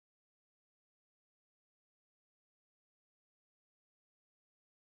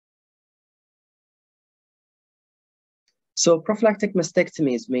So prophylactic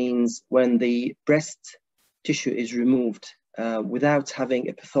mastectomies means when the breast tissue is removed without having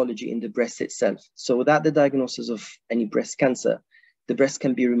a pathology in the breast itself. So without the diagnosis of any breast cancer, the breast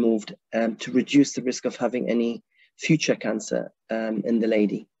can be removed to reduce the risk of having any future cancer in the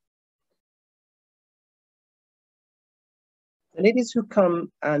lady. The ladies who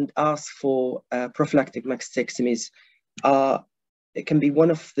come and ask for prophylactic mastectomies it can be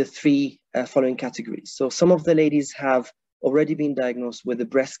one of the three following categories. So some of the ladies have already been diagnosed with a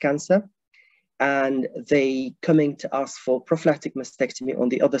breast cancer, and they coming to ask for prophylactic mastectomy on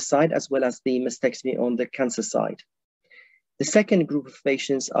the other side, as well as the mastectomy on the cancer side. The second group of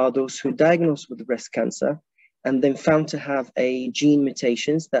patients are those who are diagnosed with breast cancer and then found to have a gene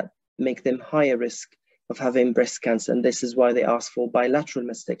mutations that make them higher risk of having breast cancer, and this is why they ask for bilateral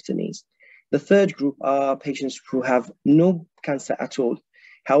mastectomies. The third group are patients who have no cancer at all.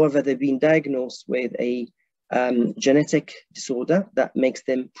 However, they've been diagnosed with a genetic disorder that makes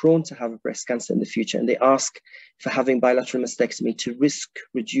them prone to have breast cancer in the future, and they ask for having bilateral mastectomy to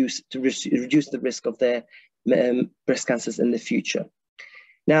reduce the risk of their breast cancers in the future.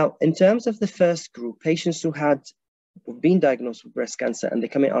 Now, in terms of the first group, patients who have been diagnosed with breast cancer and they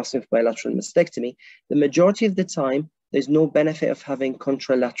come in asking for bilateral mastectomy, the majority of the time, there's no benefit of having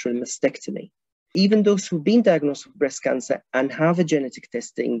contralateral mastectomy. Even those who've been diagnosed with breast cancer and have a genetic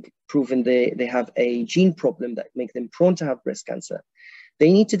testing proving they have a gene problem that make them prone to have breast cancer,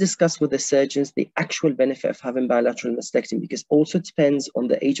 they need to discuss with the surgeons the actual benefit of having bilateral mastectomy, because also depends on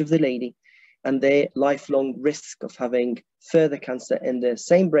the age of the lady and their lifelong risk of having further cancer in the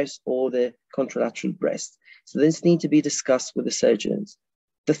same breast or the contralateral breast. So this needs to be discussed with the surgeons.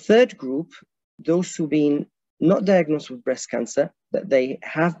 The third group, those who've been not diagnosed with breast cancer, but they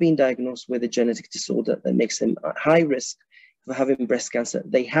have been diagnosed with a genetic disorder that makes them at high risk for having breast cancer,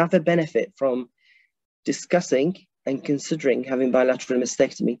 they have a benefit from discussing and considering having bilateral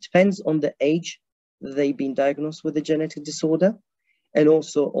mastectomy. It depends on the age that they've been diagnosed with a genetic disorder, and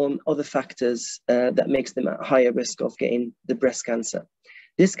also on other factors that makes them at higher risk of getting the breast cancer.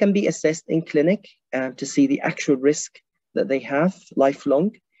 This can be assessed in clinic to see the actual risk that they have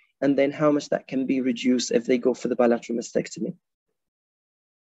lifelong, and then how much that can be reduced if they go for the bilateral mastectomy.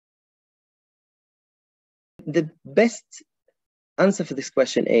 The best answer for this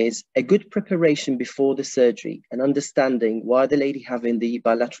question is a good preparation before the surgery and understanding why the lady having the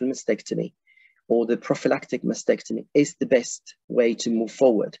bilateral mastectomy or the prophylactic mastectomy is the best way to move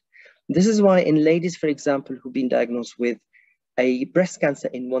forward. This is why in ladies, for example, who've been diagnosed with a breast cancer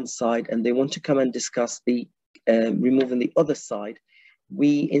in one side and they want to come and discuss the removing the other side,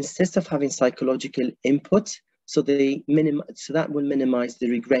 we insist of having psychological input so that will minimize the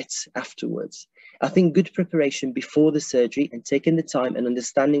regrets afterwards. I think good preparation before the surgery and taking the time and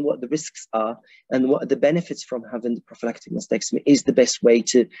understanding what the risks are and what are the benefits from having the prophylactic mastectomy is the best way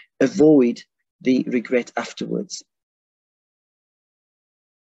to avoid the regret afterwards.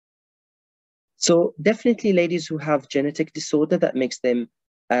 So definitely ladies who have genetic disorder that makes them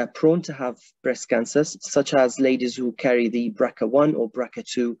prone to have breast cancers, such as ladies who carry the BRCA1 or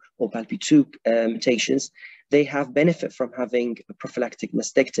BRCA2 or PALB2 mutations, they have benefit from having prophylactic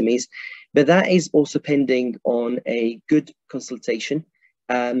mastectomies, but that is also pending on a good consultation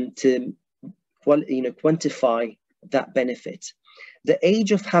to quantify that benefit. The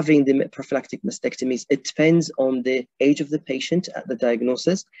age of having the prophylactic mastectomies, it depends on the age of the patient at the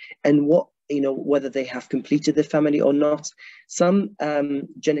diagnosis and whether they have completed the family or not. Some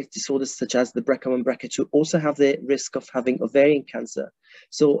genetic disorders such as the BRCA1, BRCA2 also have the risk of having ovarian cancer.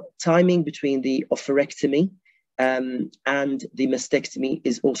 So timing between the oophorectomy and the mastectomy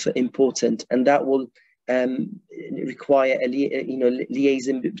is also important, and that will require a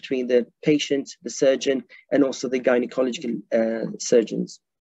liaison between the patient, the surgeon, and also the gynecological surgeons.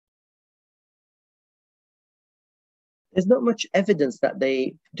 There's not much evidence that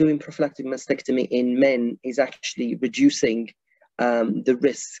doing prophylactic mastectomy in men is actually reducing the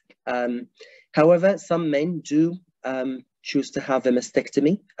risk. However, some men do choose to have a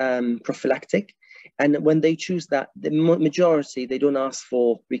mastectomy, prophylactic, and when they choose that, the majority, they don't ask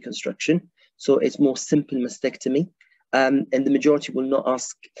for reconstruction. So it's more simple mastectomy, and the majority will not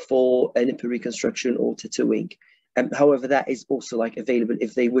ask for a nipple reconstruction or tattooing. However, that is also available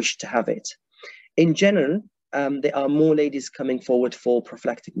if they wish to have it. In general, there are more ladies coming forward for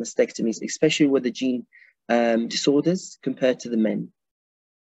prophylactic mastectomies, especially with the gene disorders compared to the men.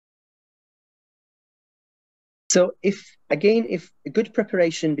 So if a good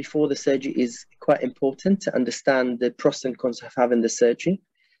preparation before the surgery is quite important to understand the pros and cons of having the surgery.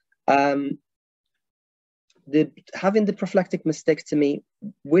 Having the prophylactic mastectomy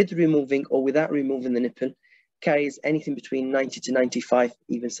with removing or without removing the nipple carries anything between 90 to 95,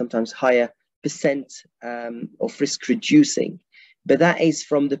 even sometimes higher percent of risk reducing. But that is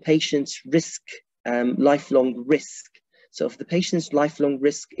from the patient's risk, lifelong risk. So if the patient's lifelong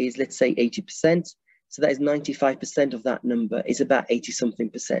risk is, let's say, 80%, so that is 95% of that number is about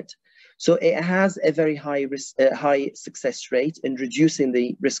 80-something%. So it has a very high risk, high success rate in reducing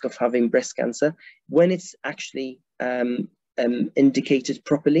the risk of having breast cancer when it's actually indicated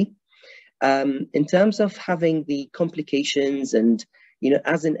properly. In terms of having the complications and,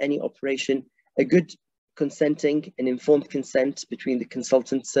 as in any operation, a good consenting and informed consent between the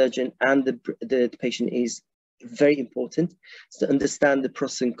consultant surgeon and the patient is very important to understand the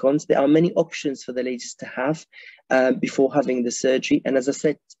pros and cons. There are many options for the ladies to have before having the surgery. And as I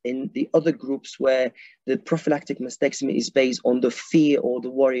said, in the other groups where the prophylactic mastectomy is based on the fear or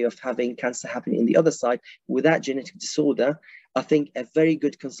the worry of having cancer happening in the other side without genetic disorder, I think a very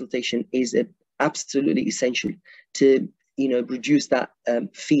good consultation is absolutely essential to, reduce that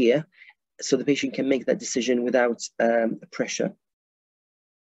fear, so the patient can make that decision without pressure.